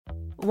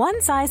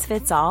One size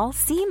fits all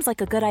seems like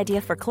a good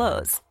idea for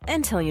clothes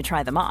until you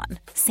try them on.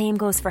 Same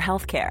goes for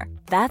healthcare.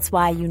 That's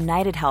why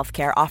United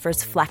Healthcare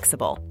offers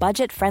flexible,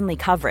 budget-friendly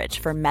coverage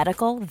for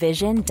medical,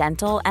 vision,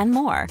 dental, and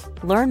more.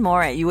 Learn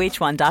more at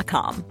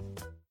uh1.com.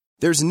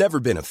 There's never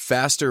been a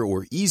faster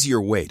or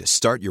easier way to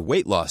start your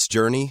weight loss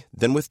journey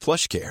than with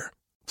PlushCare.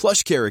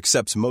 PlushCare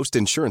accepts most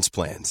insurance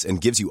plans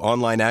and gives you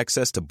online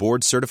access to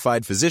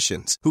board-certified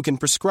physicians who can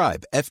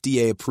prescribe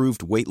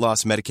FDA-approved weight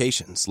loss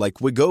medications like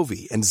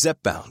Wegovy and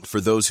Zepbound for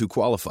those who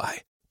qualify.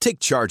 Take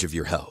charge of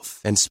your health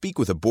and speak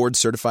with a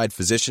board-certified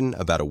physician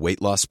about a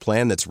weight loss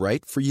plan that's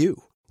right for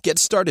you. Get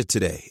started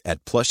today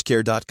at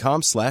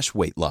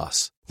plushcare.com/weight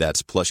loss.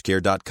 That's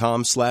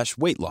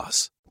plushcare.com/weight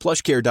loss.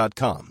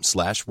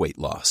 plushcare.com/weight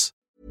loss.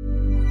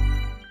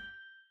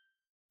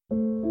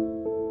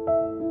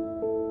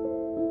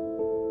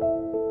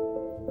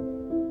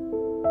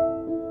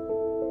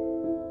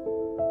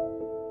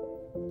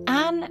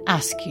 Anne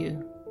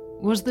Askew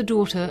was the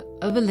daughter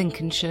of a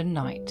Lincolnshire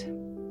knight.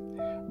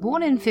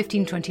 Born in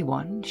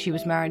 1521, she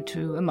was married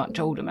to a much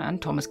older man,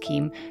 Thomas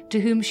Keim, to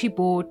whom she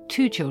bore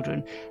 2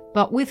 children,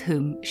 but with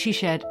whom she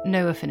shared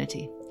no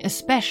affinity,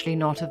 especially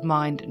not of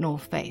mind nor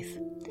faith.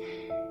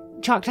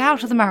 Chucked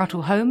out of the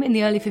marital home in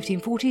the early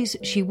 1540s,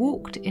 she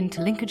walked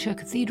into Lincolnshire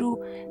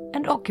Cathedral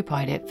and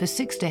occupied it for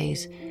 6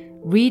 days,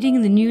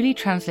 reading the newly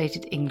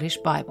translated English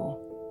Bible.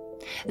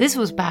 This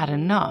was bad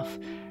enough,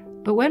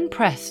 but when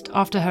pressed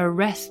after her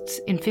arrests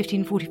in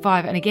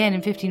 1545 and again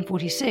in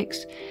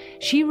 1546,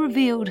 she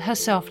revealed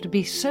herself to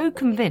be so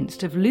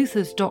convinced of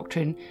Luther's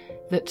doctrine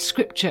that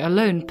Scripture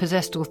alone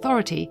possessed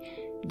authority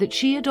that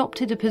she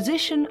adopted a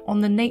position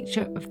on the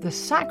nature of the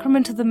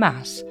sacrament of the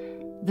Mass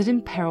that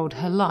imperilled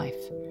her life.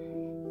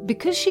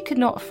 Because she could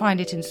not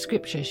find it in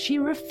Scripture, she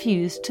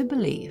refused to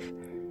believe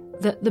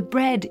that the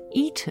bread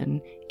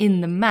eaten in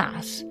the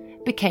Mass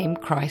became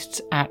Christ's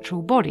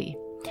actual body,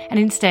 and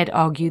instead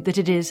argued that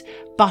it is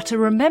but a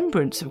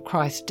remembrance of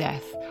Christ's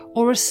death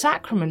or a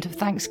sacrament of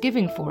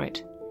thanksgiving for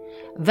it.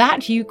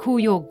 That you call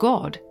your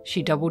God,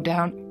 she doubled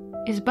down,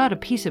 is but a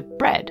piece of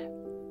bread.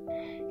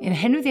 In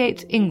Henry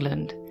VIII's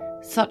England,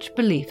 such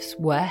beliefs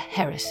were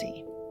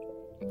heresy.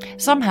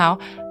 Somehow,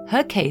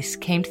 her case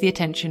came to the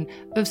attention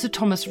of Sir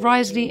Thomas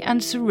Wriothesley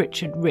and Sir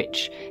Richard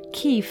Rich,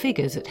 key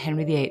figures at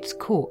Henry VIII's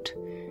court.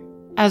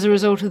 As a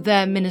result of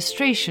their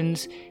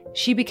ministrations,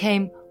 she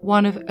became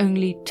one of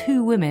only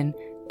 2 women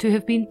to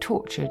have been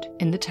tortured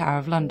in the Tower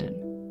of London.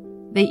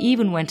 They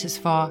even went as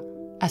far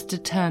as to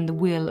turn the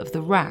wheel of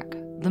the rack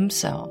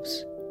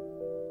themselves.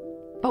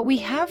 But we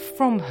have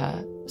from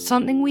her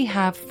something we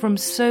have from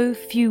so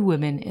few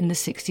women in the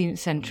 16th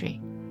century,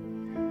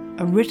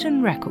 a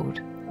written record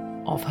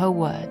of her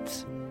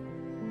words.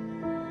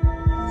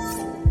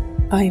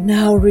 I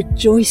now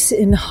rejoice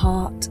in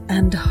heart,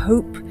 and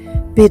hope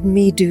bid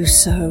me do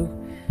so,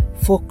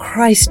 for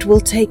Christ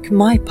will take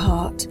my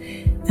part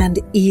and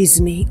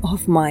ease me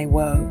of my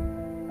woe.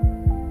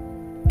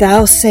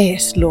 Thou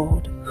sayest,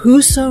 Lord,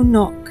 whoso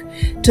knock,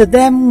 to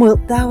them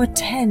wilt thou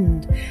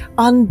attend.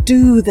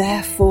 Undo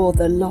therefore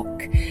the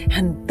lock,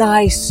 and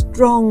thy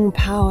strong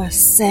power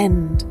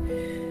send.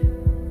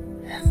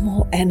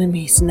 More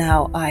enemies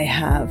now I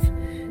have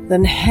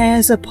than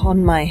hairs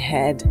upon my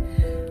head.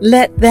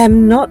 Let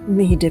them not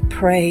me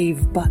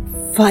deprave, but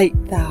fight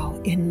thou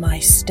in my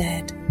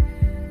stead.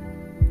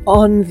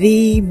 On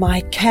thee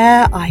my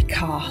care I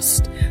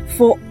cast,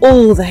 for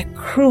all their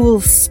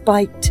cruel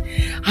spite.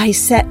 I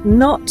set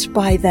not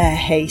by their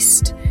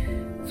haste,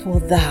 for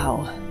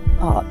thou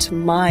art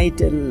my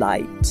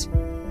delight.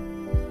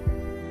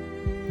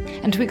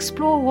 And to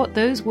explore what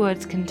those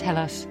words can tell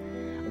us,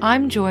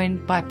 I'm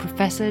joined by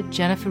Professor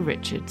Jennifer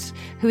Richards,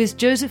 who is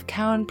Joseph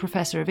Cowan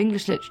Professor of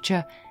English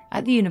Literature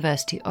at the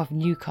University of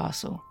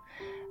Newcastle.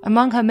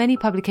 Among her many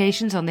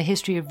publications on the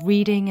history of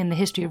reading and the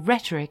history of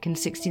rhetoric in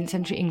 16th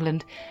century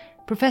England,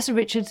 Professor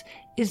Richards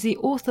is the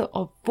author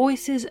of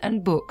Voices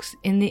and Books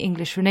in the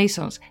English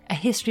Renaissance, A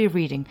History of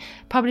Reading,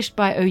 published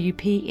by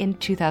OUP in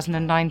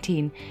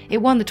 2019.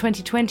 It won the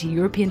 2020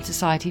 European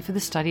Society for the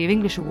Study of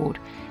English Award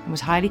and was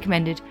highly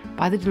commended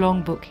by the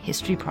DeLong Book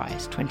History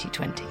Prize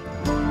 2020.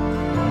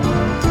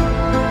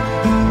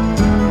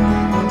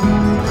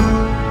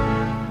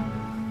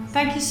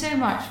 Thank you so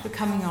much for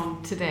coming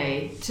on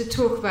today to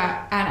talk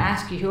about Anne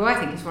Askew, who I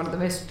think is one of the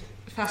most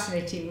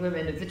fascinating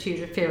women of the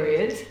Tudor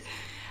period.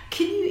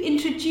 Can you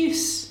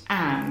introduce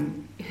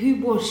Anne? Who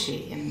was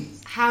she and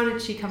how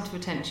did she come to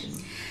attention?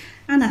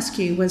 Anne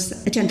Askew was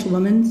a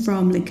gentlewoman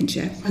from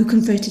Lincolnshire who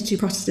converted to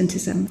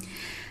Protestantism.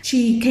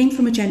 She came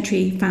from a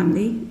gentry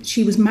family.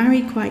 She was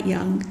married quite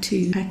young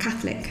to a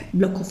Catholic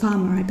local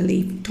farmer, I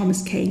believe,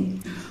 Thomas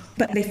Keim.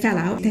 But they fell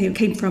out. They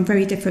came from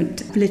very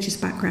different religious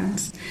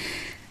backgrounds.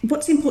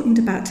 What's important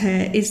about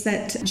her is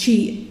that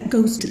she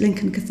goes to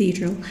Lincoln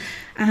Cathedral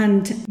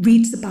and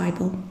reads the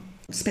Bible,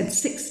 spends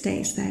 6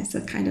 days there. It's a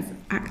kind of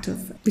act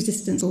of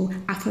resistance or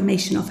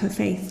affirmation of her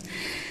faith.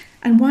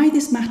 And why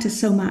this matters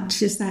so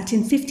much is that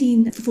in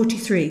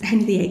 1543,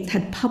 Henry VIII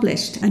had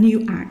published a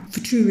new act for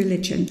true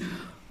religion,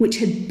 which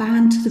had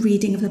banned the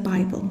reading of the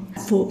Bible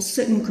for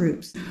certain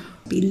groups.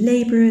 be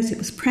labourers, it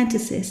was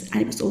apprentices,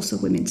 and it was also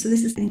women. So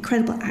this is an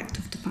incredible act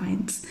of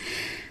defiance.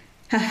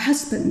 Her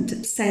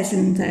husband says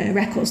in the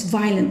records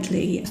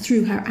violently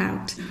threw her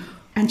out,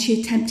 and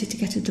she attempted to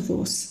get a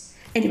divorce.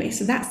 Anyway,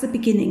 so that's the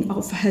beginning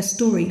of her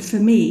story for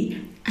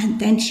me. And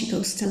then she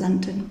goes to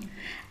London.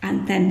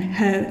 And then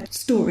her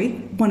story,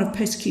 one of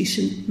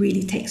persecution,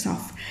 really takes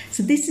off.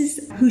 So this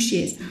is who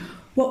she is.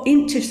 What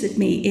interested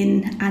me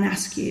in Anne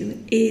Askew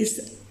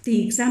is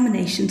the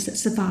examinations that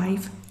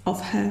survive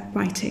of her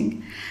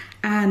writing.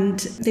 And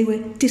they were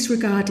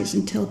disregarded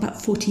until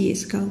about 40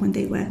 years ago when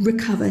they were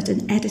recovered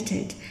and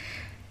edited.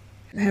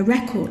 Her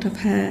record of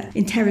her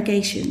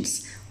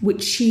interrogations,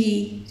 which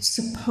she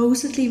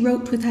supposedly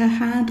wrote with her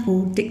hand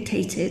or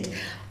dictated,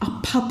 are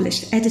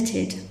published,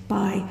 edited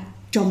by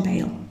John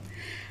Bale.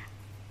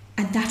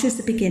 And that is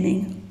the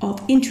beginning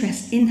of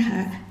interest in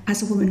her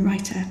as a woman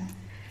writer.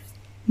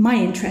 My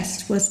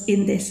interest was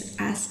in this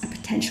as a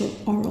potential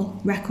oral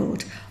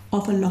record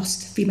of a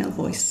lost female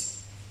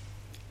voice.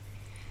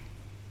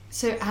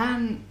 So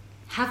Anne,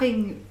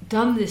 having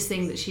done this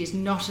thing that she is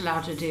not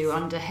allowed to do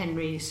under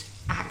Henry's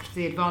Act for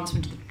the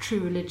Advancement of the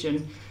True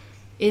Religion,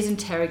 is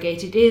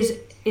interrogated, is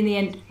in the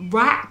end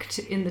racked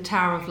in the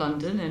Tower of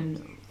London,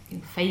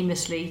 and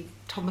famously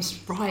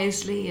Thomas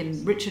Wriothesley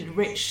and Richard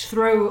Rich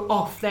throw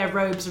off their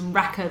robes and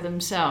rack her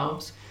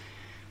themselves.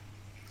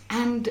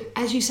 And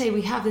as you say,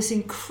 we have this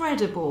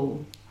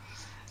incredible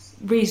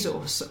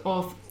resource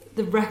of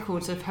the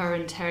records of her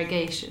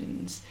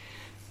interrogations.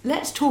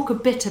 Let's talk a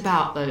bit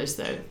about those,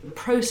 though, the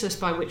process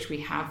by which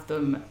we have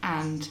them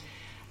and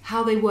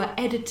how they were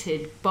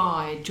edited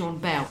by John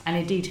Bale, and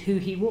indeed who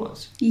he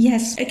was.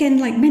 Yes, again,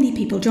 like many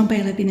people, John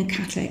Bale had been a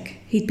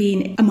Catholic. He'd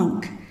been a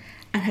monk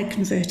and had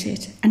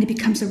converted, and he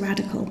becomes a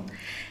radical.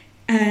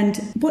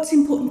 And what's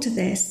important to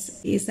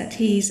this is that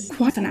he's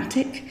quite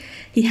fanatic.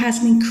 He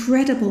has an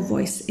incredible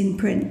voice in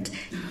print.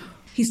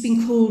 He's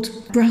been called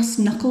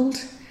brass-knuckled.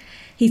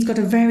 He's got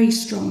a very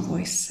strong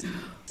voice.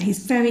 He's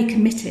very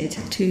committed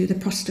to the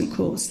Protestant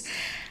cause.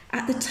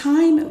 At the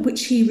time at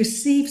which he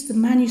receives the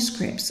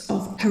manuscripts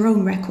of her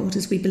own record,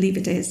 as we believe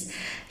it is,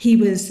 he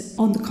was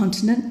on the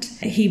continent.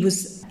 He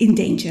was in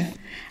danger.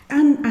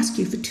 Anne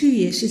Askew, for 2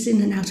 years, she's in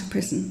and out of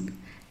prison.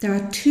 There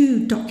are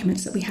 2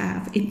 documents that we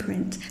have in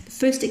print. The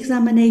first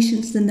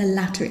examinations, then the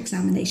latter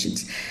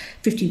examinations,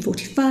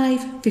 1545,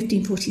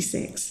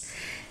 1546.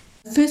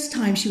 The first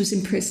time she was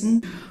in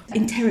prison,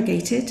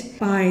 interrogated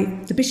by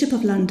the Bishop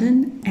of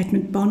London,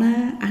 Edmund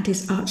Bonner, and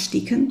his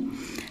archdeacon.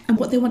 And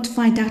what they want to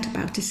find out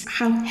about is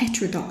how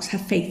heterodox her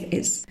faith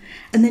is.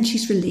 And then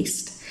she's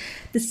released.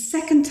 The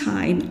second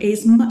time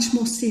is much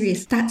more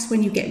serious. That's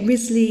when you get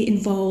Risley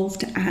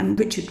involved and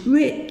Richard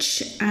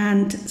Rich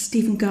and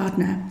Stephen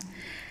Gardiner.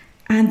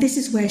 And this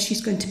is where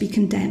she's going to be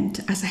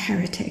condemned as a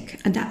heretic,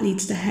 and that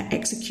leads to her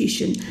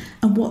execution.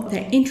 And what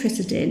they're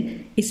interested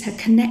in is her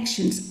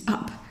connections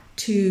up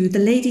to the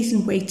ladies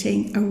in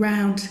waiting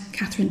around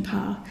Catherine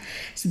Parr.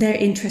 So they're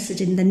interested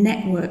in the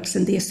networks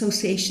and the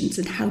associations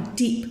and how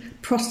deep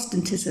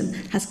Protestantism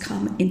has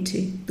come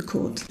into the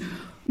court.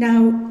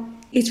 Now,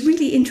 it's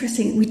really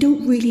interesting. We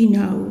don't really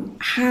know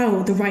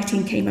how the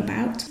writing came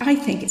about. I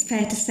think it's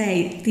fair to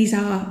say these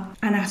are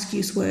Anne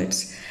Askew's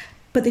words,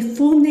 but the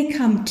form they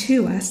come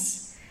to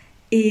us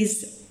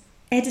is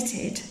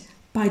edited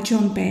by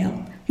John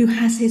Bale, who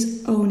has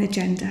his own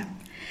agenda.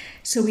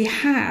 So we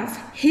have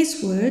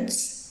his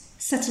words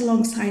set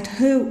alongside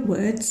her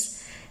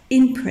words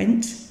in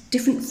print,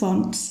 different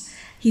fonts.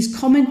 He's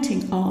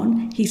commenting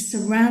on, he's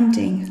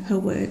surrounding her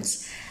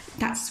words.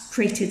 That's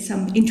created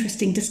some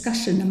interesting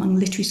discussion among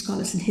literary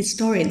scholars and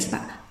historians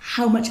about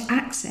how much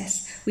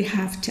access we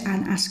have to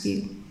Anne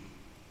Askew.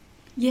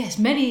 Yes,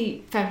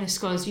 many feminist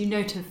scholars, you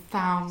note, have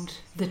found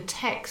the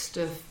text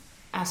of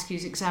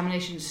Askew's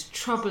examinations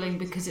troubling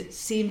because it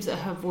seems that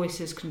her voice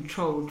is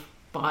controlled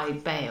by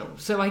Bale.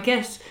 So I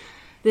guess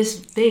this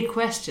big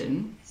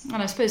question,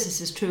 and I suppose this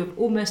is true of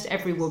almost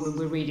every woman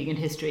we're reading in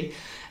history,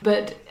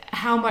 but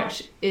how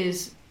much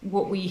is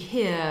what we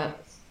hear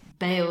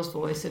Bale's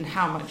voice and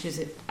how much is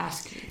it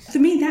Askew's? For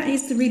me, that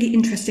is the really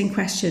interesting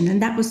question,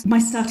 and that was my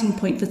starting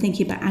point for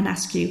thinking about Anne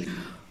Askew.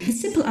 The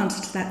simple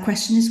answer to that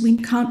question is we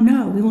can't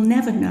know, we will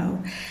never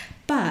know.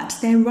 But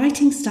their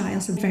writing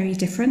styles are very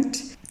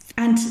different.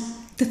 And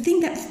the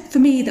thing that, for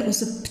me, that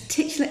was of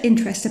particular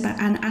interest about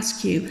Anne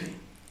Askew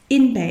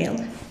in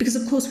Bale, because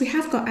of course we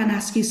have got Anne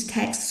Askew's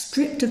text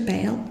stripped of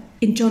Bale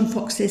in John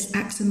Fox's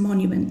Acts and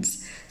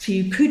Monuments. So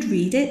you could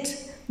read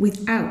it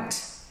without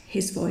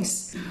his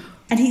voice.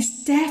 And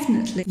he's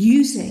definitely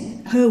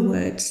using her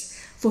words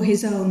for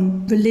his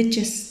own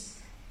religious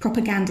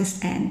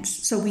propagandist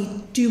ends. So we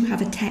do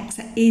have a text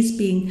that is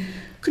being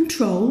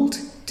controlled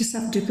to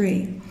some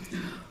degree.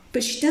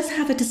 But she does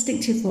have a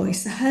distinctive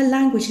voice. Her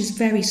language is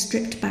very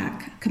stripped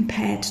back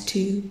compared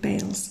to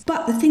Bale's.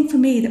 But the thing for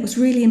me that was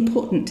really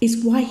important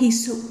is why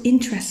he's so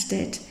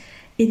interested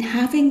in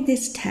having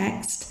this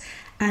text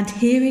and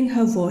hearing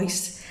her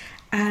voice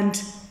and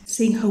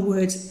seeing her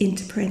words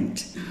into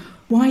print.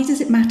 Why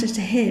does it matter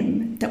to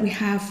him that we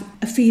have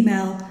a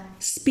female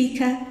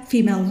speaker,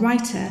 female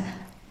writer,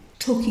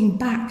 talking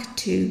back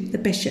to the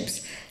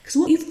bishops. Because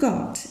what you've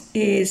got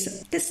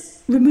is,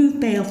 let's remove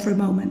Baal for a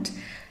moment.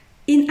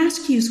 In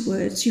Askew's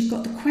words, you've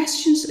got the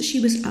questions that she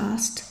was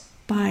asked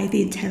by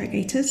the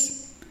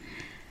interrogators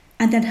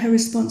and then her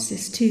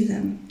responses to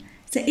them.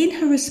 So in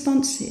her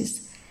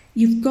responses,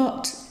 you've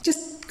got,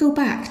 just go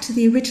back to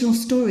the original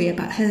story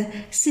about her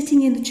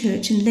sitting in the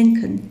church in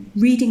Lincoln,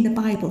 reading the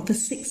Bible for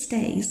 6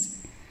 days.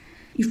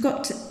 You've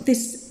got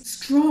this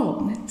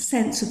strong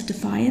sense of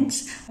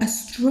defiance, a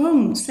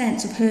strong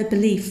sense of her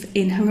belief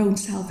in her own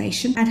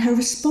salvation, and her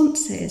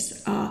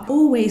responses are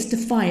always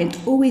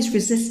defiant, always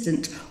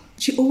resistant.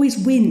 She always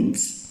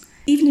wins.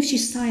 Even if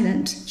she's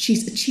silent,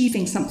 she's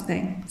achieving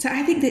something. So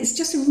I think that it's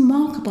just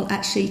remarkable,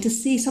 actually, to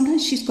see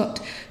sometimes she's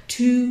got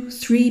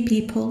 2-3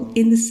 people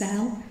in the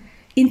cell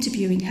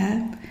interviewing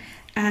her,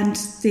 and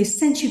the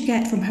sense you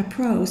get from her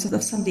prose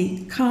of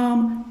somebody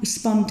calm,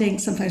 responding,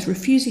 sometimes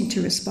refusing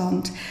to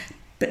respond,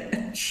 but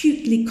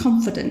acutely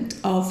confident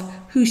of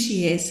who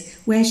she is,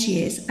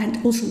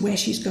 and also where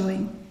she's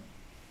going.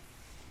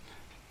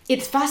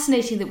 It's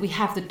fascinating that we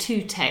have the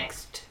two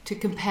texts to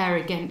compare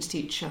against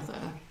each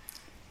other.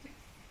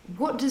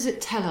 What does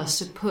it tell us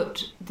to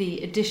put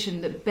the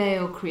edition that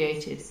Baal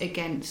created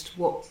against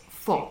what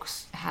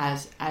Fox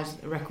has as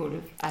a record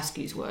of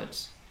Askew's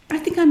words? I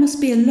think I must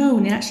be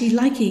alone in actually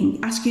liking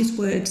Askew's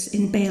words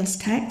in Baal's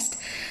text,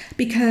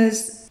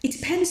 because it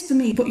depends for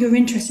me what you're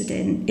interested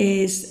in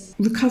is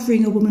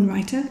recovering a woman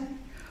writer,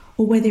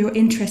 or whether you're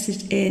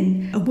interested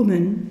in a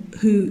woman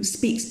who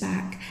speaks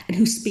back and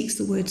who speaks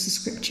the words of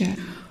Scripture.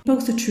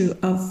 Both are true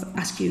of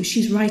Askew.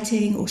 She's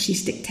writing or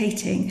she's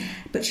dictating,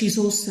 but she's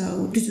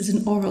also, this is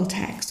an oral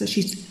text, so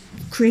she's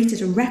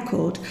created a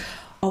record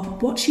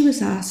of what she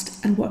was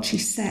asked and what she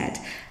said.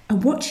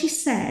 And what she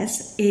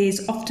says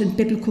is often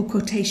biblical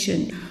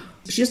quotation.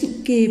 She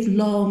doesn't give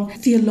long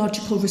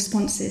theological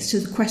responses to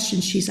the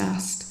questions she's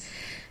asked.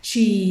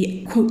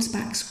 She quotes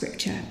back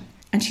Scripture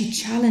and she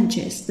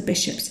challenges the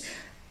bishops.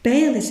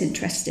 Baal is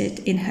interested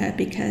in her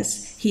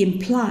because he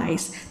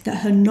implies that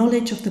her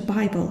knowledge of the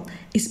Bible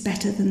is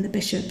better than the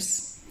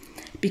bishops,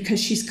 because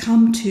she's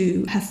come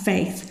to her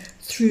faith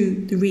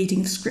through the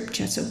reading of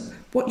Scripture. So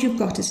what you've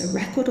got is a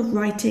record of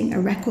writing, a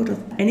record of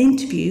an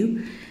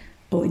interview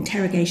or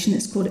interrogation,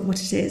 let's call it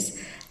what it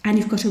is, and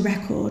you've got a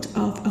record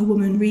of a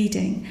woman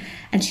reading.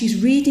 And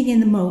she's reading in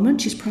the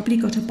moment. She's probably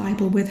got a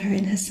Bible with her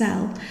in her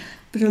cell,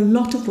 but a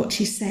lot of what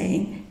she's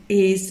saying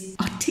is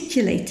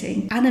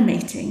articulating,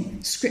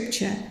 animating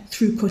Scripture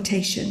through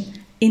quotation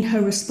in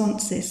her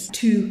responses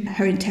to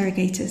her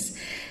interrogators.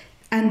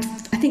 And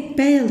I think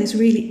Baal is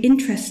really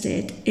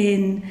interested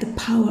in the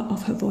power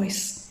of her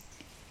voice.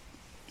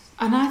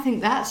 And I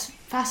think that's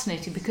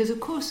fascinating because, of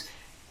course,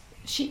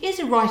 she is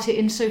a writer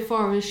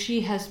insofar as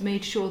she has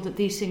made sure that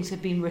these things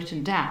have been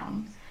written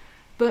down,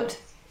 but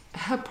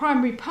her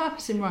primary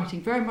purpose in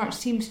writing very much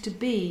seems to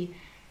be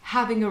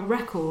having a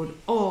record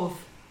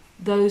of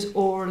those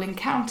oral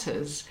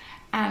encounters,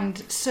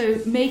 and so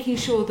making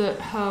sure that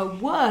her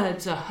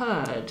words are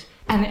heard,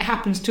 and it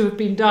happens to have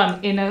been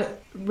done in a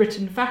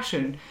written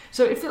fashion.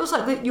 So it feels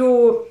like that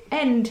your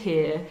end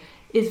here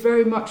is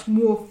very much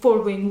more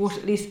following what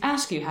at least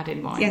Askew had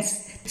in mind.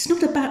 Yes, it's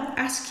not about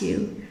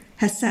Askew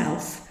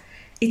herself,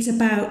 it's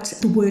about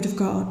the Word of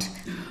God.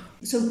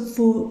 So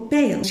for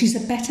Baal, she's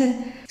a better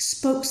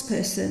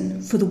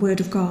spokesperson for the Word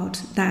of God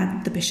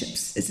than the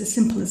bishops. It's as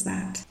simple as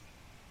that.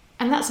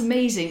 And that's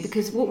amazing,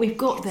 because what we've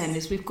got then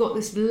is we've got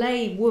this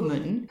lay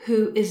woman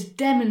who is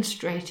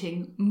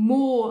demonstrating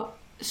more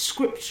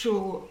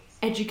scriptural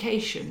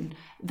education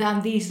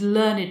than these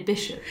learned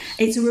bishops.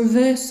 It's a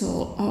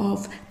reversal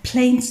of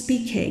plain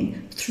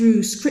speaking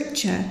through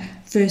Scripture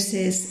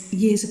versus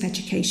years of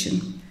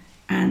education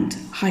and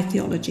high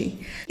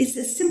theology. It's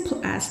as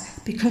simple as,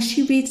 because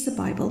she reads the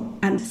Bible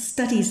and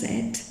studies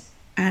it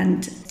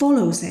and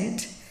follows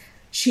it,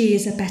 she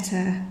is a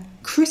better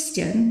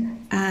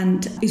Christian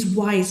and is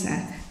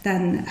wiser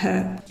than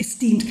her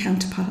esteemed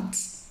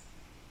counterparts.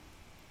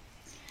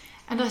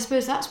 And I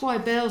suppose that's why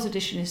Baal's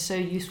edition is so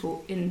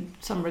useful in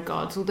some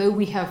regards. Although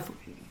we have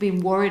been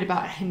worried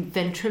about him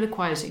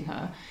ventriloquising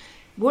her,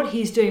 what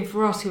he's doing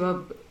for us, who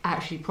are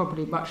actually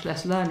probably much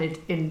less learned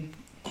in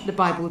the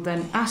Bible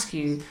than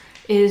Askew,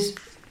 is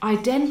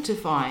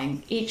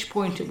identifying each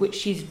point at which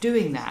she's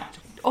doing that.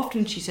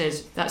 Often she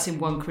says that's in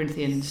 1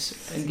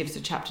 Corinthians and gives the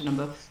chapter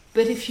number.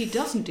 But if she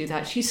doesn't do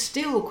that, she's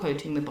still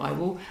quoting the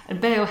Bible,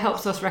 and Baal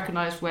helps us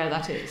recognise where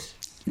that is.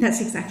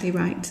 That's exactly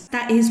right.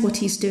 That is what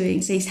he's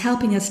doing. So he's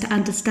helping us to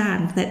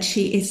understand that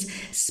she is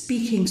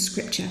speaking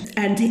Scripture.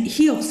 And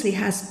he obviously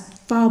has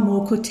far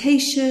more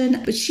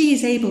quotation, but she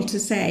is able to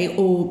say,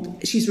 or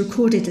she's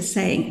recorded as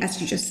saying,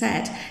 as you just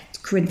said,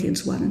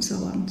 Corinthians 1 and so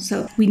on.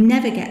 So we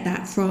never get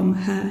that from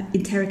her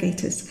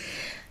interrogators.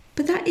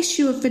 But that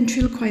issue of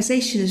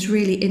ventriloquisation is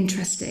really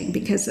interesting,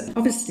 because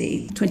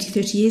obviously 20,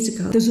 30 years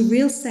ago, there's a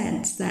real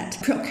sense that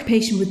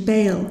preoccupation with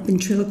Baal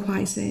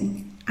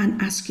ventriloquising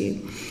and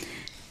Askew.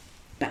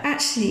 But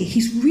actually,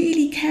 he's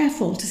really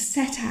careful to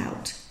set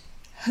out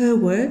her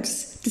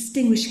words,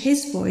 distinguish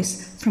his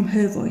voice from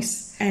her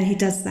voice. And he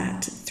does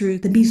that through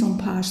the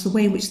mise-en-page, the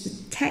way in which the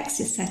text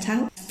is set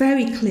out. It's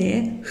very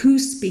clear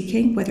who's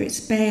speaking, whether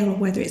it's Bale or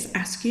whether it's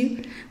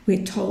Askew.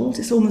 We're told.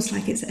 It's almost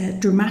like it's a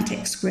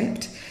dramatic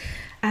script.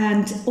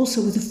 And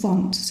also with the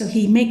font. So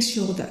he makes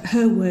sure that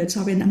her words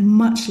are in a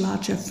much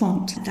larger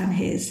font than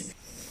his.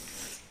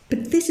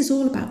 But this is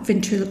all about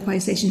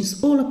ventriloquization.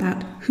 It's all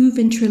about who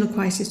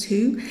ventriloquizes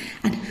who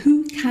and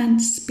who can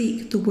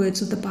speak the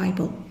words of the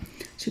Bible.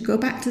 So go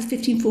back to the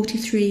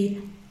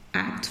 1543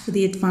 Act for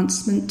the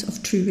Advancement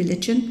of True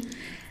Religion.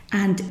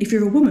 And if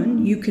you're a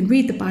woman, you can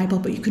read the Bible,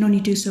 but you can only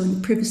do so in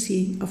the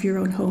privacy of your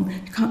own home.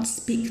 You can't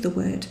speak the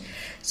word.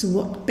 So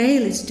what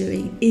Bale is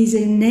doing is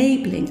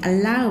enabling,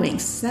 allowing,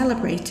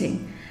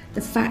 celebrating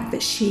the fact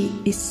that she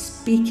is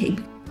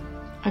speaking.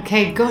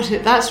 Okay, got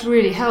it. That's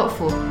really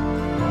helpful.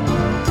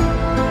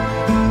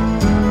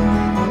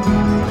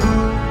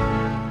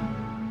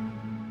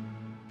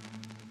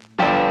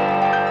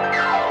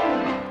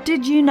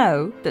 Did you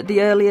know that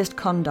the earliest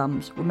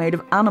condoms were made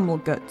of animal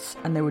guts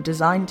and they were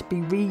designed to be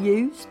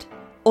reused?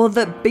 Or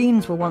that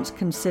beans were once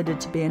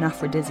considered to be an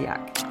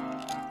aphrodisiac?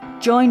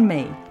 Join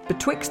me,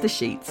 Betwixt the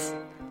Sheets,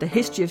 the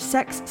history of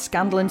sex,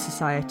 scandal and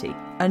society,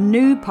 a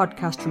new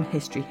podcast from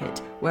History Hit,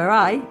 where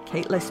I,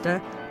 Kate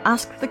Lister,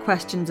 ask the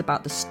questions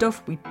about the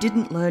stuff we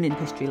didn't learn in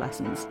history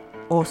lessons,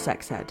 or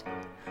sex ed.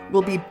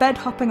 We'll be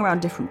bed-hopping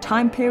around different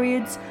time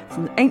periods,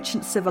 from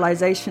ancient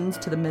civilizations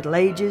to the Middle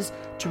Ages,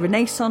 to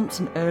Renaissance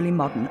and early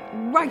modern,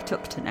 right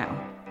up to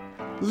now.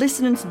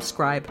 Listen and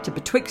subscribe to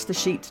Betwixt the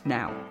Sheets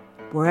now,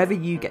 wherever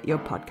you get your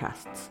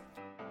podcasts.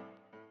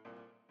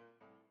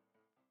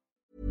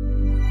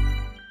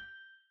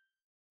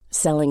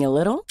 Selling a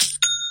little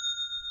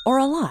or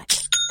a lot?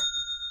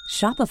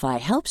 Shopify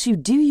helps you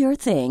do your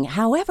thing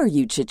however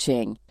you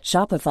cha-ching.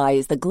 Shopify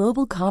is the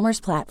global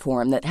commerce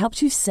platform that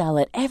helps you sell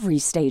at every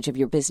stage of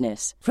your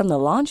business. From the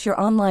launch your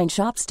online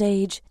shop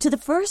stage to the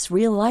first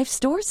real-life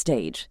store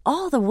stage,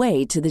 all the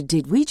way to the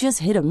did we just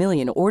hit a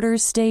million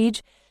orders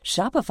stage.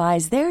 Shopify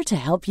is there to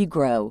help you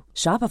grow.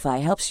 Shopify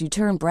helps you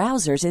turn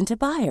browsers into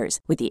buyers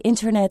with the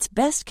internet's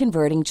best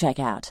converting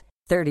checkout.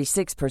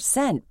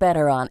 36%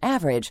 better on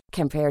average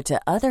compared to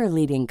other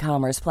leading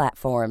commerce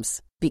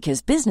platforms.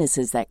 Because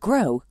businesses that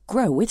grow,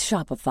 grow with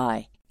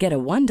Shopify. Get a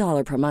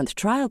 $1 per month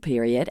trial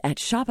period at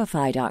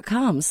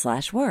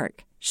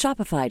shopify.com/work.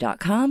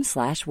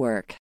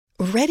 Shopify.com/work.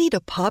 Ready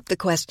to pop the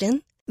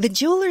question? The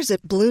jewelers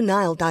at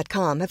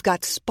BlueNile.com have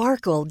got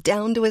sparkle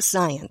down to a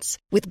science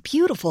with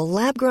beautiful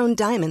lab-grown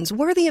diamonds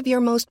worthy of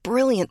your most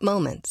brilliant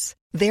moments.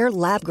 Their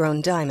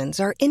lab-grown diamonds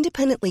are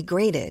independently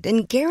graded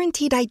and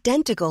guaranteed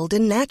identical to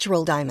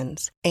natural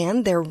diamonds.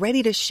 And they're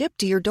ready to ship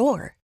to your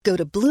door. Go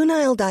to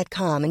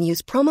BlueNile.com and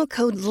use promo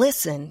code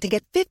LISTEN to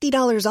get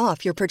 $50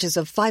 off your purchase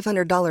of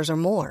 $500 or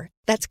more.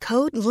 That's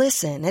code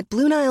LISTEN at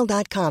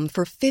BlueNile.com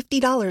for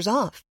 $50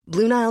 off.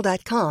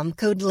 BlueNile.com,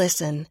 code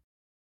LISTEN.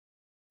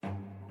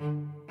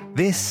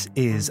 This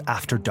is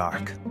After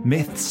Dark,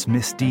 myths,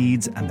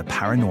 misdeeds and the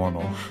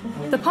paranormal.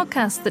 The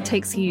podcast that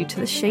takes you to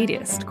the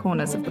shadiest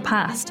corners of the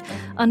past,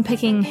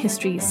 unpicking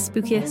history's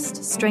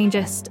spookiest,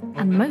 strangest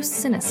and most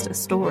sinister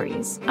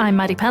stories. I'm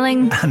Maddie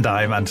Pelling. And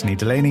I'm Anthony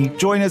Delaney.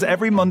 Join us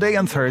every Monday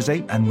and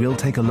Thursday and we'll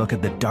take a look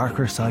at the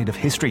darker side of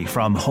history,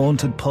 from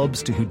haunted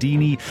pubs to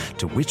Houdini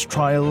to witch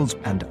trials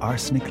and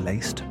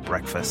arsenic-laced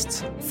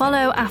breakfasts.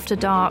 Follow After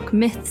Dark,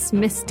 myths,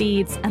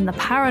 misdeeds and the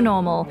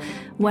paranormal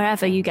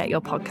wherever you get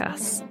your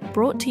podcasts.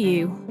 Brought to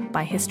you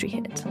by History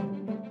Hit.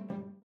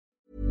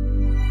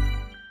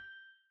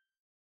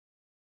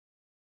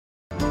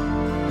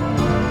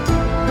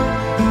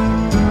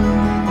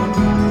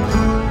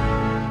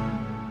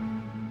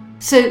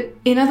 So,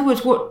 in other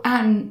words, what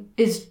Anne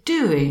is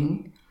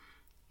doing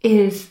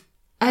is,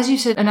 as you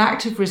said, an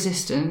act of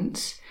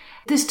resistance.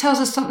 This tells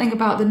us something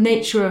about the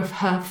nature of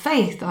her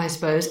faith, I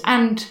suppose,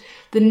 and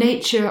the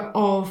nature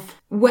of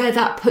where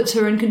that puts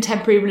her in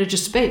contemporary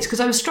religious debates. Because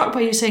I was struck by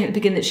you saying at the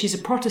beginning that she's a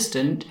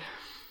Protestant.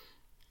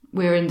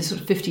 We're in the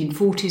sort of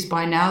 1540s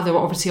by now. There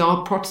obviously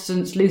are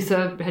Protestants.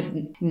 Luther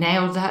had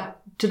nailed that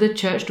to the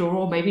church door,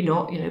 or maybe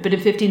not, but in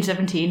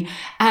 1517.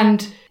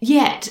 And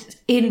yet,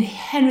 in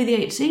Henry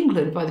VIII's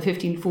England by the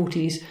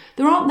 1540s,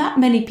 there aren't that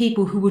many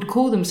people who would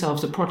call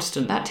themselves a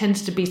Protestant. That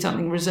tends to be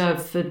something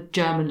reserved for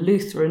German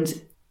Lutherans.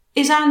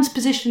 Is Anne's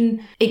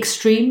position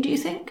extreme, do you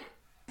think?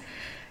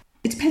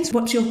 It depends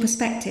what's your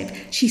perspective.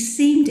 She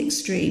seemed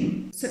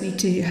extreme, certainly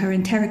to her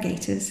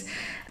interrogators.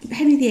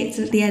 Henry VIII is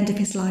at the end of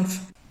his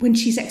life. When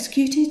she's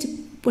executed,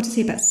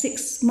 about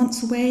 6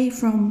 months away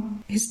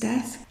from his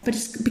death, but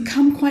it's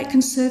become quite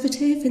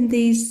conservative in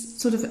these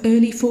sort of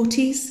early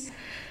 40s.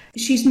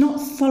 She's not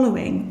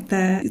following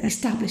the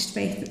established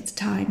faith at the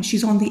time.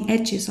 She's on the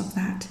edges of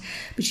that.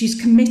 But she's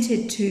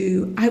committed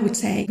to, I would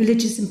say,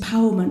 religious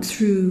empowerment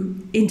through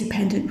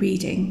independent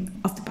reading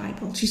of the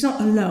Bible. She's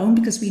not alone,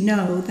 because we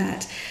know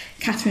that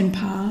Catherine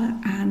Parr,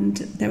 and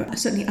there are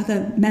certainly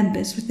other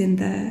members within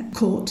the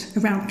court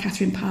around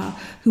Catherine Parr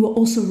who are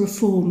also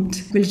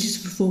reformed,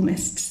 religious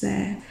reformists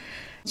there.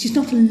 She's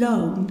not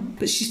alone,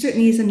 but she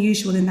certainly is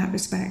unusual in that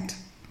respect.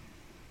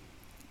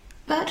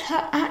 But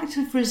her act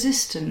of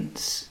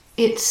resistance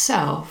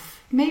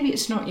itself, maybe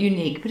it's not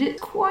unique, but it's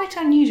quite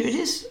unusual. It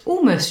is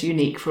almost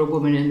unique for a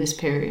woman in this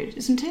period,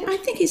 isn't it? I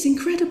think it's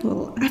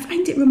incredible. I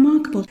find it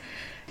remarkable.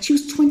 She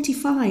was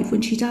 25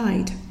 when she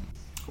died.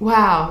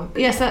 Wow.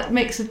 Yes, that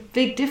makes a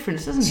big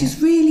difference, doesn't it?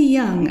 She's really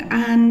young,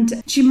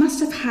 and she must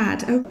have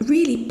had a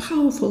really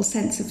powerful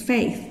sense of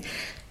faith,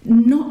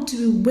 not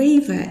to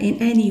waver in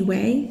any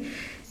way.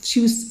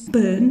 She was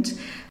burned.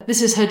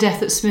 This is her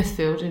death at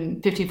Smithfield in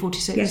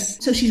 1546.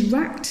 Yes, so she's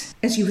racked,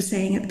 as you were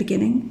saying at the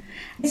beginning.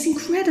 It's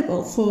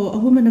incredible for a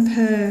woman of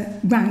her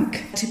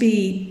rank to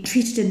be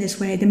treated in this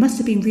way. They must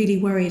have been really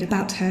worried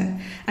about her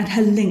and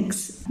her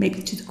links,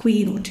 maybe to the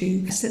Queen or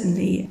to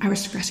certainly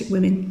aristocratic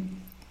women.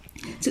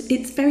 So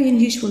it's very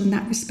unusual in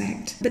that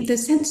respect. But the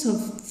sense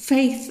of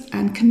faith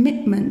and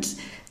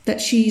commitment, that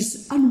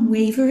she's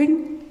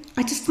unwavering,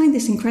 I just find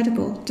this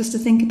incredible, just to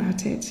think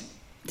about it.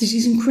 That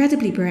she's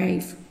incredibly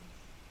brave.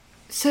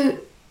 So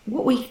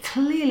what we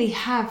clearly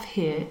have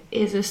here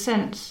is a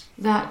sense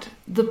that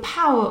the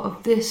power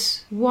of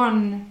this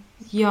one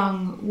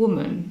young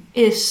woman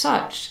is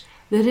such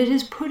that it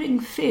is putting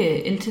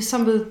fear into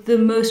some of the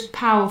most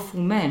powerful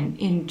men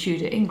in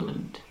Tudor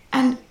England.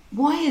 And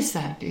why is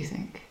that, do you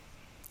think?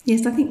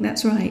 Yes, I think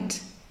that's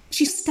right.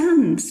 She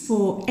stands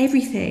for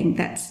everything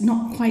that's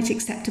not quite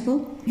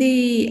acceptable.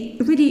 The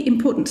really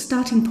important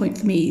starting point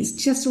for me is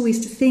just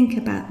always to think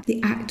about the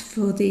Act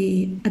for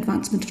the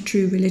Advancement of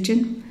True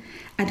Religion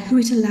and who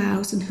it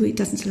allows and who it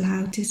doesn't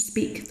allow to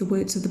speak the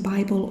words of the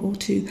Bible or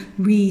to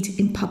read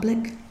in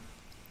public.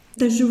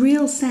 There's a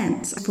real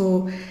sense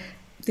for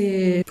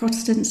the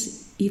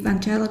Protestants,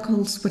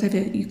 evangelicals, whatever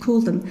you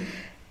call them,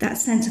 that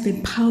sense of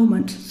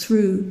empowerment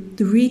through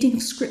the reading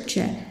of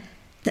Scripture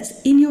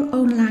that's in your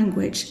own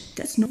language.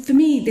 That's not, for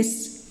me,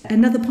 this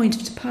another point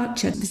of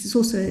departure. This is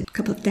also a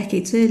couple of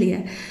decades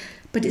earlier,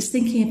 but it's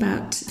thinking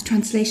about the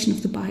translation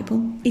of the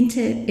Bible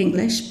into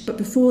English, but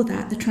before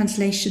that, the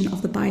translation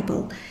of the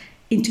Bible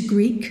into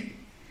Greek.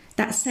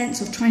 That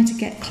sense of trying to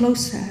get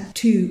closer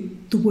to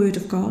the Word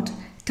of God,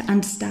 to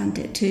understand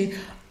it, to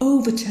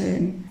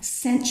overturn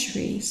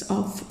centuries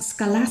of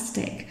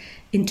scholastic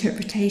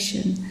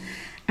interpretation.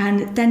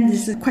 And then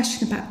there's a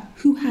question about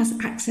who has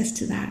access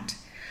to that.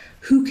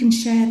 Who can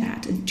share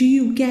that? And do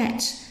you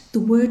get the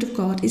Word of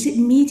God? Is it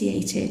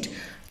mediated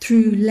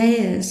through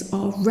layers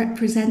of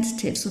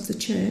representatives of the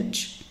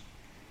Church?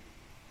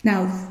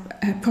 Now,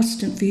 a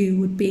Protestant view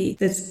would be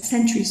there's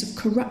centuries of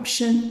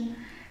corruption,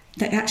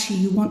 that actually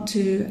you want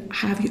to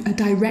have a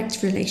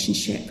direct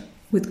relationship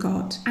with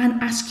God.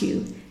 And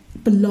Askew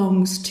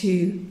belongs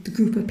to the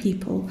group of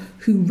people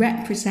who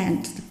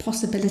represent the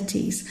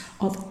possibilities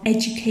of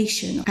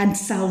education and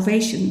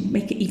salvation,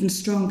 make it even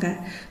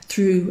stronger,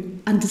 through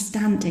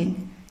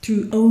understanding,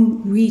 through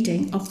own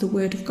reading of the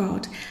Word of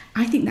God.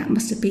 I think that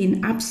must have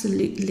been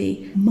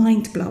absolutely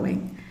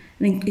mind-blowing.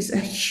 I think it's a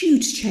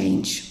huge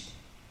change.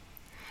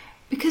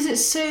 Because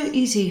it's so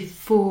easy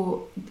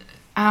for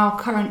our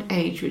current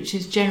age, which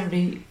is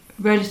generally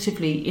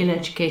relatively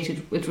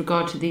ill-educated with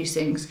regard to these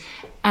things,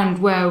 and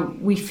where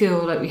we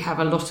feel like we have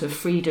a lot of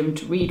freedom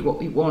to read what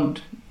we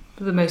want,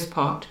 for the most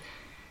part,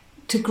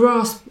 to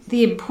grasp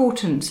the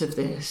importance of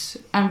this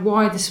and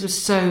why this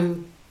was so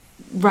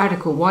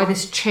radical, why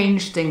this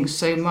changed things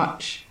so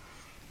much.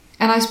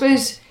 And I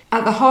suppose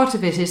at the heart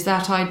of it is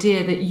that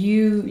idea that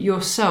you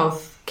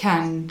yourself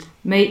can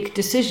make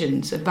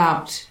decisions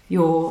about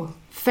your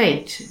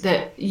fate,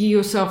 that you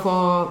yourself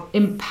are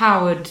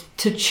empowered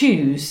to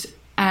choose.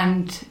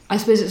 And I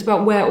suppose it's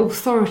about where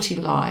authority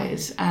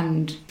lies.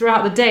 And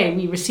throughout the day,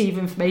 we receive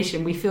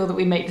information. We feel that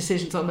we make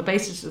decisions on the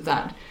basis of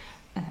that,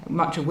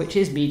 much of which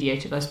is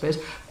mediated, I suppose.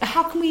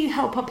 How can we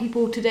help our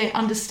people today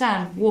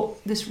understand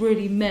what this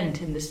really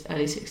meant in this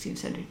early 16th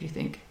century, do you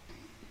think?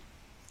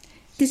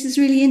 This is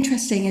really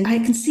interesting, and I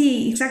can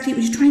see exactly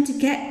what you're trying to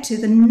get to,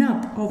 the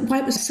nub of why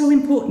it was so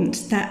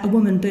important that a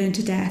woman burned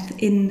to death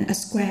in a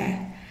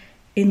square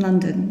in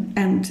London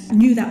and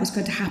knew that was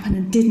going to happen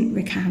and didn't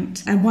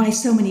recant, and why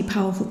so many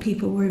powerful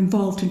people were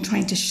involved in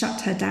trying to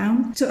shut her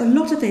down. So a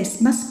lot of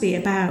this must be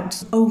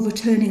about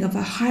overturning of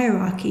a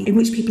hierarchy in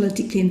which people are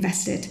deeply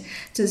invested.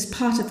 So it's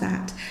part of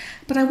that.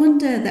 But I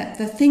wonder that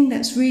the thing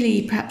that's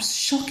really perhaps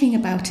shocking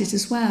about it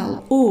as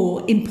well,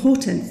 or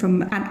important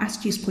from Anne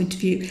Askew's point of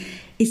view,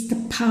 is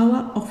the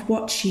power of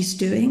what she's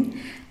doing.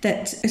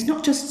 That it's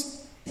not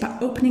just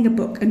about opening a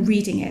book and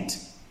reading it.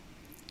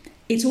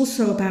 It's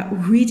also about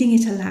reading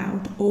it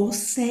aloud or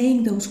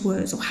saying those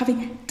words or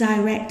having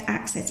direct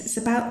access. It's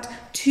about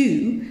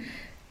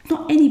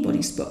not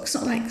anybody's books,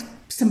 not like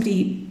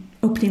somebody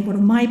opening one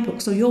of my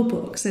books or your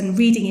books and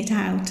reading it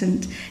out.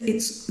 And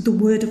it's the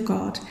Word of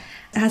God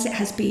as it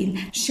has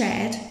been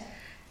shared.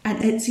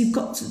 And you've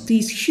got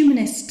these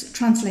humanist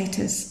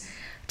translators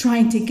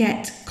trying to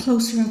get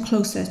closer and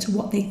closer to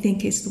what they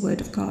think is the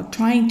Word of God,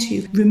 trying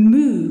to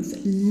remove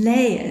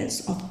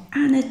layers of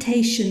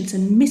annotations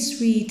and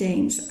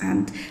misreadings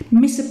and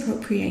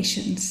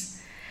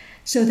misappropriations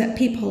so that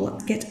people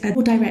get a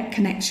more direct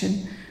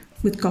connection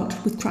with God,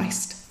 with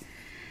Christ.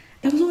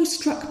 I was always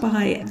struck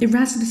by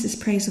Erasmus's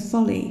praise of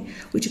folly,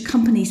 which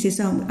accompanies his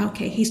own.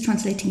 Okay, he's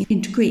translating it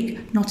into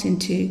Greek, not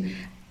into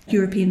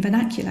European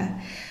vernacular.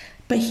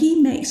 But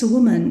he makes a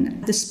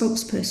woman the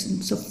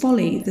spokesperson. So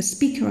folly, the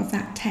speaker of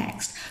that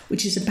text,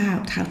 which is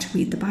about how to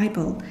read the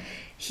Bible,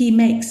 he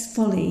makes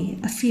folly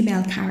a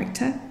female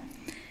character.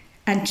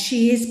 And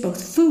she is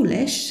both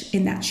foolish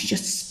in that she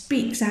just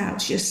speaks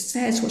out, she just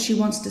says what she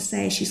wants to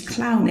say, she's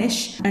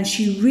clownish, and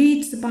she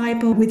reads the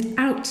Bible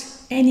without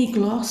any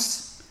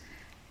gloss.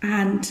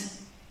 And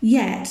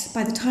yet,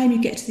 by the time you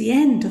get to the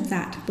end of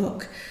that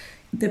book,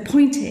 the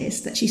point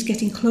is that she's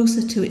getting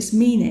closer to its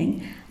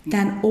meaning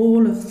than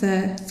all of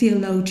the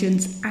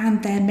theologians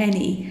and their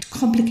many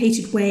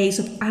complicated ways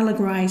of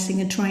allegorizing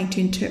and trying to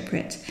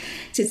interpret.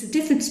 So it's a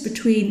difference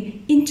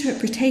between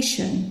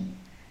interpretation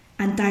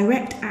and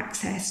direct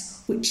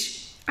access,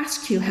 which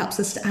Askew helps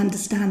us to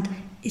understand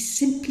is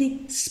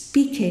simply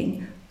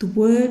speaking the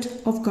word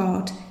of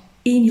God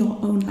in your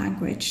own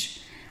language.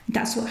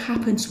 That's what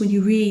happens when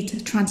you read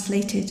a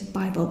translated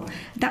Bible.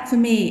 That for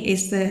me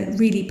is the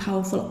really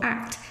powerful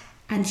act.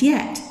 And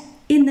yet,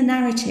 in the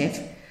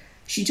narrative,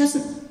 she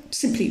doesn't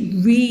simply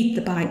read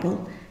the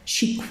Bible,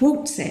 she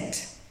quotes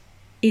it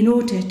in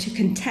order to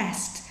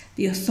contest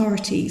the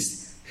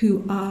authorities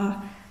who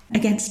are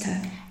against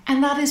her.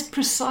 And that is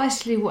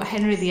precisely what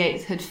Henry VIII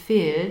had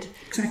feared.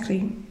 Exactly.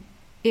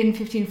 In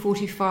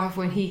 1545,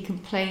 when he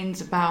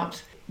complains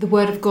about the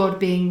word of God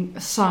being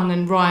sung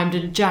and rhymed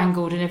and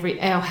jangled in every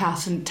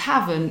alehouse and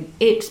tavern,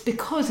 it's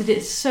because it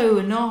is so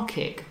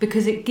anarchic,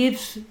 because it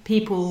gives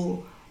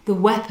people the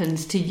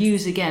weapons to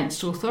use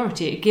against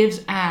authority. It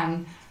gives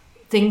Anne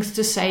things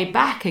to say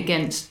back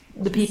against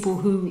the people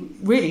who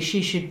really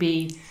she should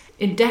be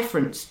in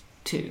deference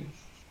to.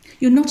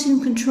 You're not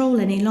in control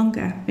any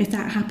longer if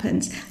that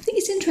happens. I think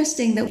it's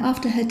interesting that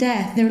after her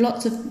death, there are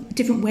lots of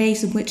different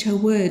ways in which her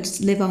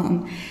words live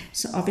on.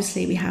 So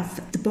obviously we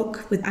have the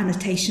book with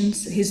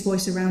annotations, his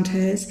voice around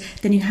hers.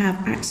 Then you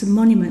have acts and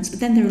monuments,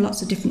 but then there are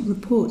lots of different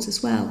reports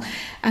as well.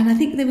 And I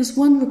think there was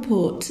one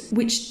report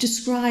which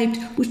described,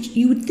 which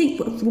you would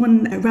think of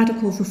one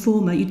radical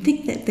reformer, you'd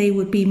think that they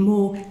would be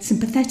more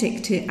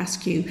sympathetic to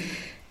Askew,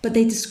 but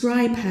they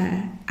describe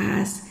her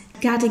as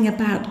gadding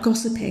about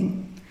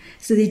gossiping.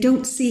 So they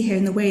don't see her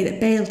in the way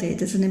that Bale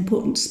did as an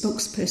important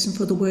spokesperson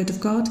for the word of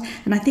God.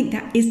 And I think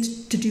that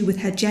is to do with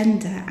her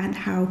gender and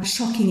how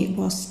shocking it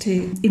was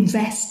to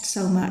invest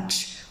so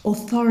much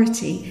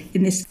authority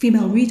in this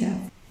female reader.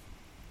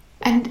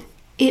 And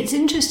it's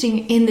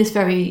interesting in this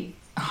very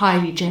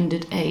highly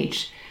gendered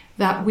age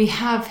that we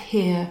have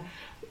here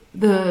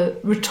the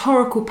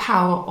rhetorical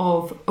power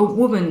of a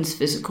woman's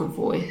physical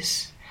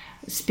voice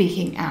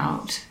speaking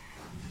out.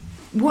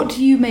 What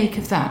do you make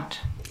of that?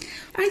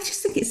 I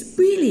just think it's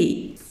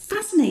really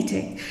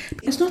fascinating.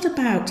 It's not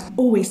about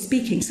always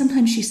speaking.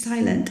 Sometimes she's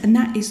silent, and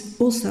that is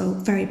also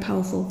very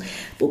powerful.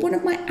 But one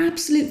of my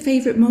absolute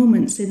favourite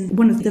moments in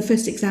one of the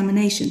first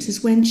examinations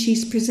is when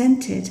she's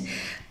presented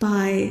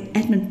by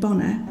Edmund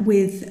Bonner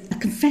with a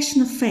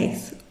confession of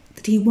faith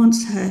that he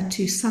wants her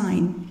to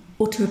sign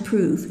or to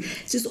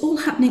approve. So it's all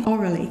happening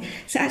orally.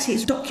 So actually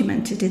it's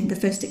documented in the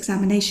first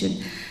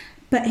examination.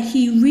 But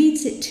he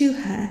reads it to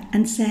her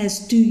and says,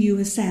 "Do you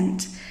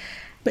assent?"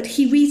 But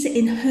he reads it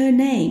in her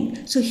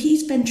name, so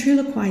he's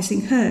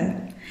ventriloquizing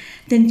her.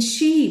 Then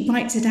she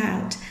writes it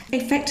out.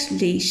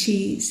 Effectively,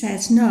 she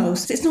says no.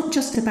 So it's not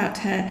just about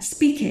her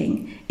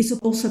speaking, it's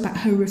also about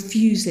her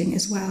refusing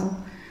as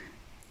well.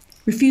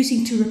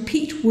 Refusing to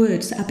repeat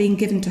words that are being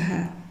given to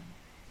her.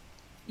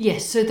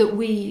 Yes, so that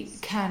we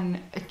can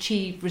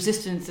achieve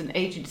resistance and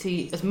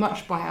agency as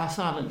much by our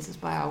silence as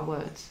by our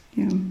words.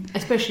 Yeah.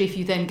 Especially if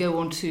you then go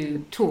on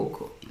to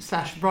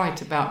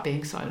talk/write about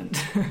being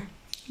silent.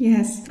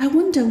 Yes. I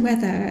wonder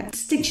whether a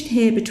distinction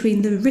here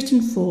between the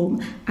written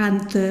form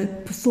and the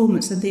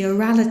performance and the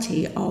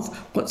orality of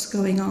what's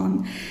going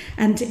on.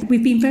 And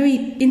we've been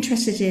very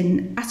interested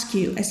in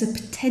Askew as a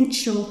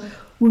potential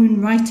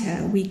woman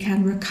writer we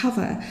can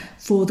recover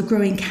for the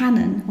growing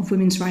canon of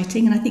women's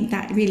writing, and I think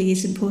that really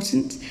is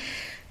important.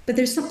 But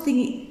there's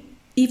something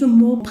even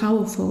more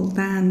powerful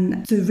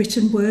than the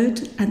written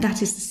word, and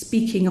that is the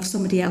speaking of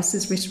somebody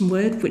else's written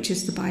word, which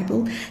is the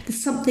Bible.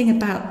 There's something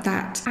about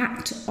that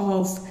act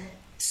of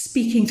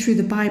speaking through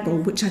the Bible,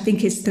 which I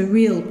think is the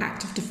real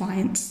act of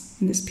defiance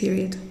in this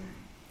period.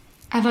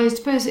 And I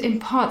suppose in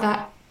part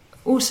that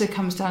also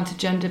comes down to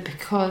gender,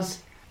 because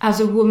as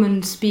a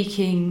woman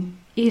speaking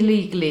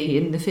illegally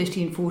in the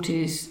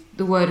 1540s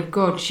the word of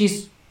God,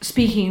 she's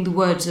speaking the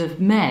words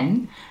of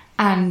men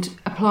and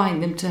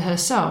applying them to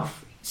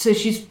herself. So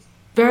she's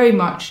very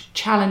much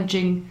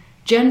challenging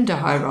gender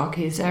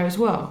hierarchies there as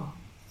well.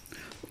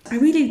 I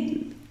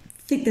really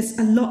think there's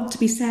a lot to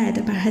be said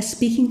about her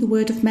speaking the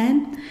word of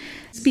men,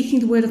 speaking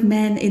the word of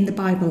men in the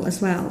Bible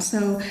as well.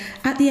 So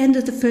at the end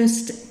of the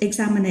first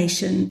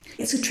examination,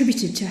 it's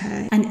attributed to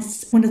her, and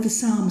it's one of the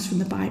Psalms from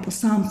the Bible,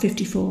 Psalm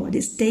 54, and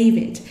it's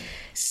David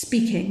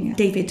speaking,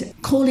 David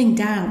calling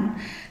down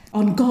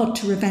on God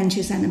to revenge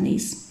his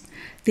enemies,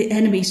 the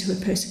enemies who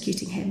are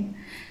persecuting him.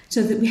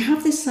 So that we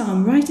have this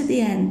psalm right at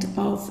the end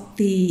of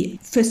the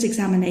first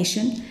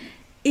examination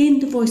in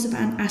the voice of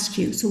Anne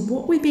Askew. So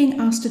what we're being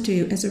asked to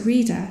do as a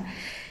reader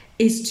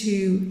is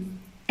to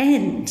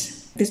end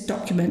this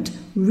document,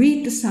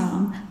 read the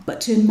psalm,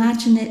 but to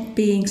imagine it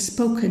being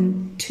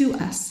spoken to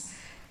us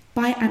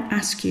by Anne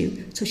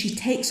Askew. So she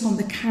takes on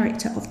the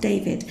character of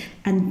David,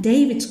 and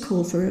David's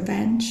call for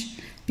revenge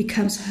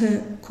becomes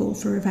her call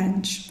for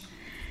revenge.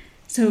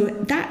 So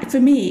that, for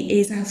me,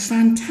 is a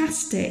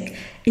fantastic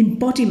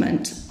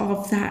embodiment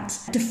of that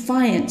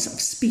defiance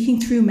of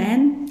speaking through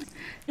men.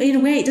 In a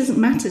way, it doesn't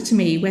matter to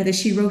me whether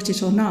she wrote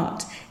it or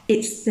not.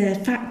 It's the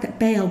fact that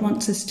Bale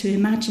wants us to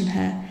imagine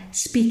her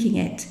speaking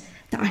it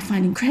that I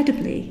find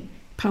incredibly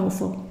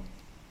powerful.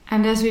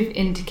 And as we've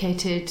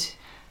indicated,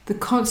 the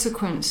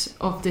consequence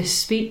of this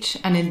speech,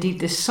 and indeed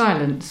this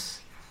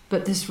silence,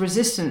 but this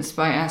resistance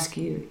by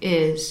Askew,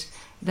 is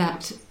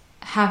that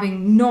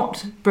having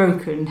not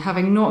broken,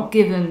 having not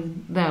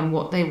given them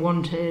what they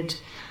wanted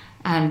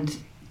and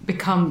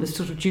become the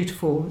sort of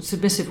dutiful,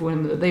 submissive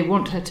woman that they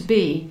want her to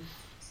be,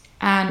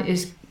 Anne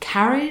is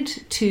carried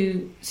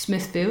to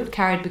Smithfield,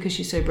 carried because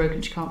she's so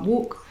broken she can't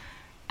walk,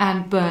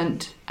 and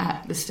burnt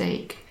at the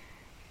stake.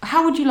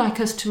 How would you like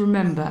us to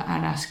remember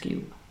Anne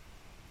Askew?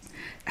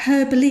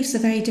 Her beliefs are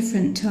very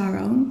different to our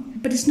own,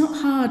 but it's not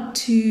hard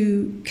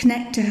to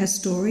connect to her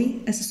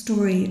story as a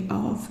story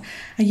of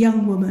a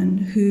young woman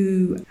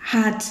who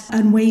had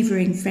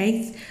unwavering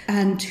faith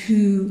and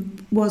who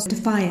was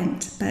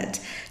defiant, but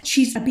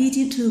she's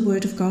obedient to the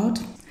word of God.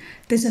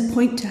 There's a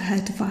point to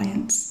her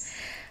defiance.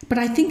 But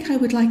I think I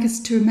would like us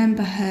to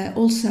remember her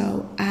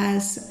also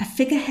as a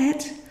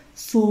figurehead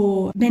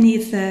for many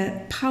of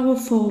the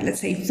powerful, let's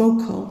say,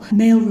 vocal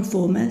male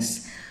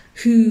reformers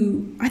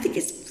who I think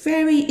it's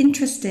very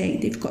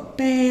interesting. You've got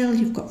Bale,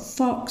 you've got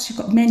Fox, you've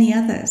got many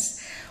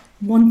others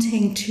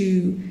wanting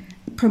to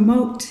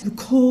promote,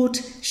 record,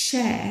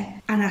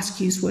 share Anne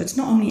Askew's words.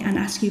 Not only Anne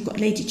Askew, you've got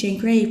Lady Jane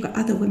Grey, you've got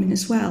other women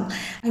as well.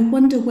 I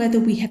wonder whether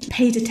we have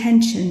paid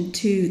attention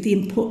to the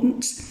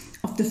importance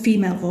of the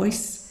female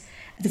voice,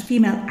 the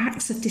female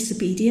acts of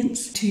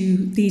disobedience to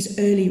these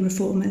early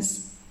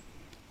reformers.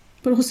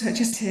 But also I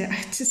just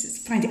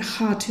find it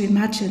hard to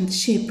imagine the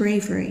sheer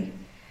bravery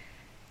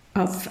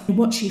of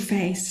what she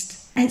faced.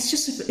 And it's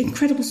just an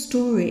incredible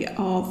story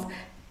of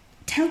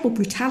terrible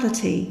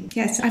brutality.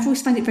 Yes, I've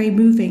always found it very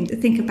moving to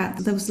think about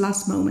those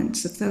last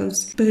moments of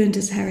those burned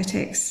as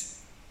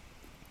heretics.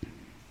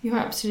 You're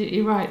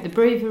absolutely right. The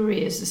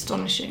bravery is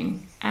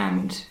astonishing.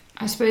 And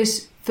I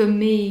suppose for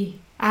me,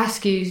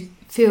 Askew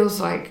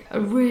feels like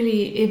a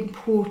really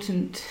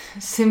important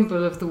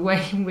symbol of the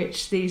way in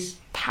which these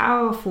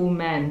powerful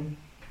men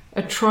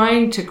are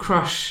trying to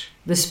crush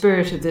the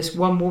spirit of this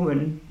one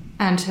woman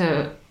and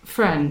her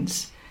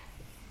friends,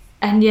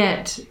 and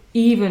yet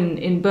even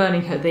in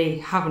burning her they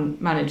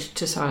haven't managed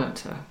to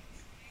silence her.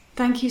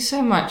 Thank you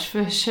so much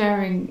for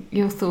sharing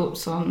your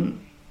thoughts on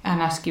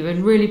Anne Askew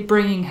and really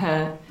bringing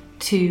her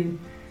to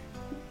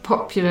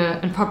popular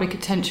and public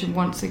attention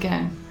once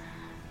again.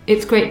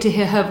 It's great to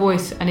hear her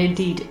voice, and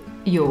indeed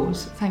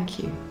yours. Thank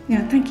you.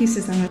 Yeah, thank you,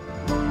 Susanna.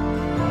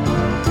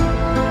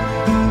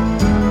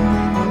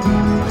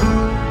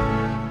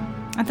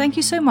 And thank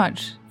you so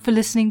much for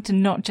listening to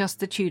Not Just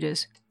the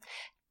Tudors.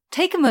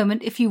 Take a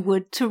moment, if you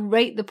would, to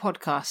rate the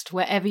podcast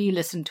wherever you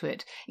listen to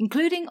it,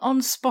 including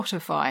on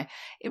Spotify.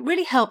 It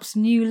really helps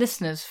new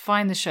listeners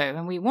find the show,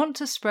 and we want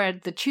to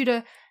spread the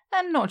Tudor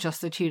and not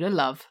just the Tudor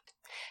love.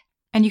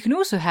 And you can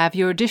also have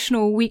your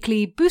additional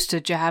weekly booster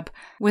jab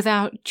with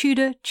our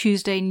Tudor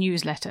Tuesday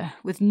newsletter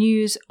with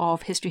news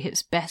of History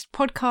Hit's best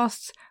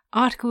podcasts,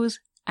 articles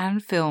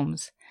and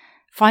films.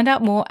 Find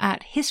out more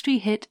at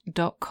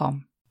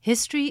historyhit.com.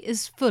 History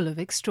is full of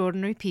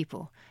extraordinary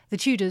people, the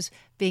Tudors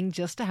being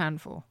just a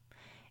handful.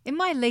 In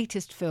my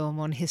latest film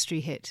on History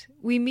Hit,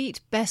 we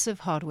meet Bess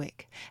of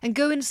Hardwick and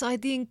go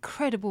inside the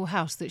incredible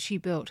house that she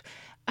built,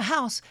 a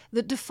house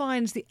that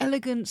defines the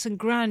elegance and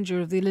grandeur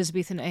of the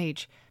Elizabethan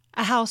age,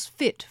 a house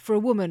fit for a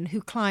woman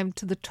who climbed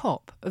to the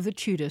top of the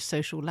Tudor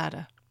social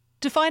ladder.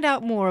 To find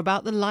out more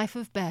about the life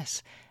of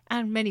Bess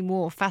and many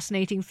more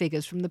fascinating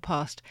figures from the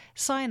past,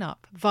 sign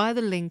up via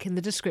the link in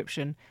the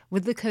description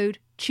with the code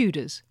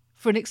TUDORS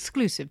for an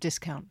exclusive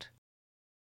discount.